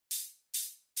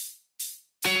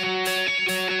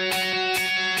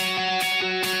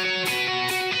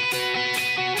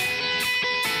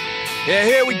Yeah,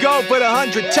 here we go for the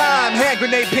 100th time. Hand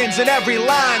grenade pins in every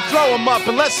line. Throw 'em up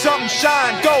and let something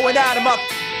shine. Going out of my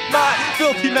mind,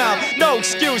 filthy mouth, no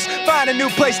excuse. Find a new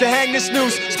place to hang this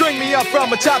noose. String me up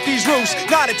from atop these roofs.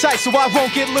 Knot it tight so I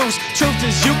won't get loose. Truth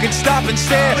is you can stop and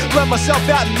stare. Let myself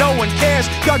out and no one cares.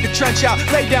 Dug the trench out,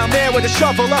 lay down there with a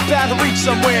shovel up out of reach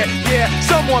somewhere. Yeah,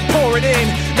 someone pour it in.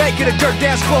 Make it a dirt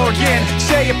dance floor again.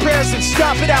 Say your prayers and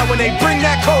stop it out when they bring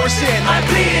that chorus in. I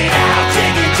bleed it out,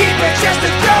 digging deeper just to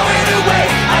throw it away.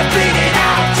 I bleed it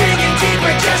out, digging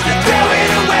deeper just to throw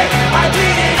it away. I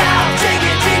bleed it out,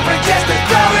 digging deeper just to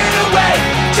throw it away.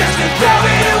 Just to throw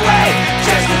it away,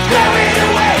 just to throw it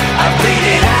away. I bleed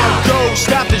it out. Go,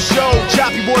 stop the show.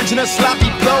 Choppy words and a sloppy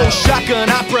blow. Shotgun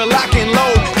opera, lock and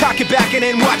load. Cock it back and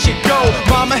then watch it go.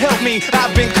 Mama help me,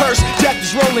 I've been cursed. Death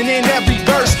is rolling in every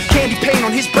verse. Candy paint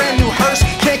on his brand new hearse.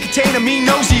 Can't contain him, he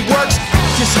knows he works.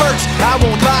 Just hurts, I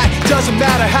won't lie. Doesn't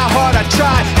matter how hard I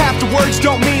try. Half the words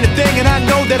don't mean a thing, and I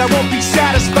know that I won't be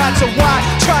satisfied. So why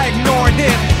try ignoring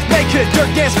him? Make it a dirt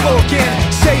dance floor again.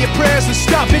 Say your prayers and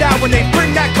stop it out when they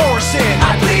bring that chorus in.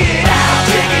 I bleed it out,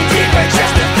 digging deeper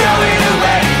just to throw it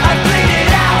away. I bleed it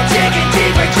out, digging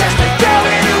deeper just to throw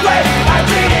it away. I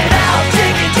bleed it out,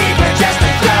 digging deeper just to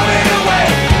throw it away.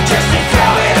 Just to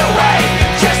throw it away,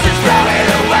 just to throw it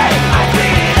away. I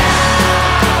bleed it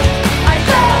out. I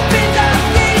opened up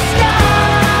these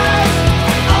skies.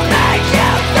 I'll make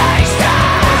you face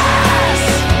us.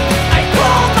 I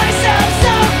pull myself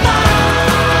so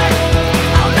fine.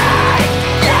 I'll make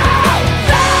you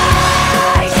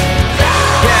face.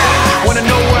 Yeah, wanna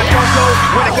know where I don't go?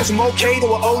 When it goes from okay to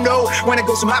a oh no. When it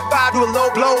goes from high five to a low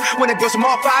blow. When it goes from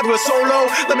all five to a solo.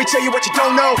 Let me tell you what you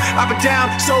don't know. I've been down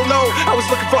so low. I was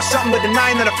looking for something but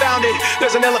denying that I found it.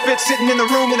 There's an elephant sitting in the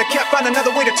room and I can't find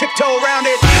another way to tiptoe around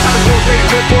it. I've been doing pretty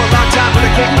good for a long time, but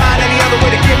I can't find any other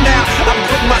way to give now. I've been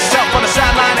putting myself on the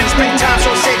sideline and it's been time, so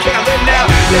I say can I live now?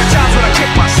 There are times when I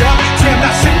kick myself. Say I'm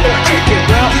not sitting there, I kick it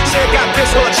well. Say I got this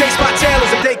while I chase my tail.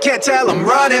 As if they can't tell, I'm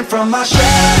running from my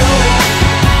shadow.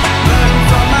 Running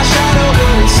from my shadow,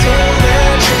 but it's still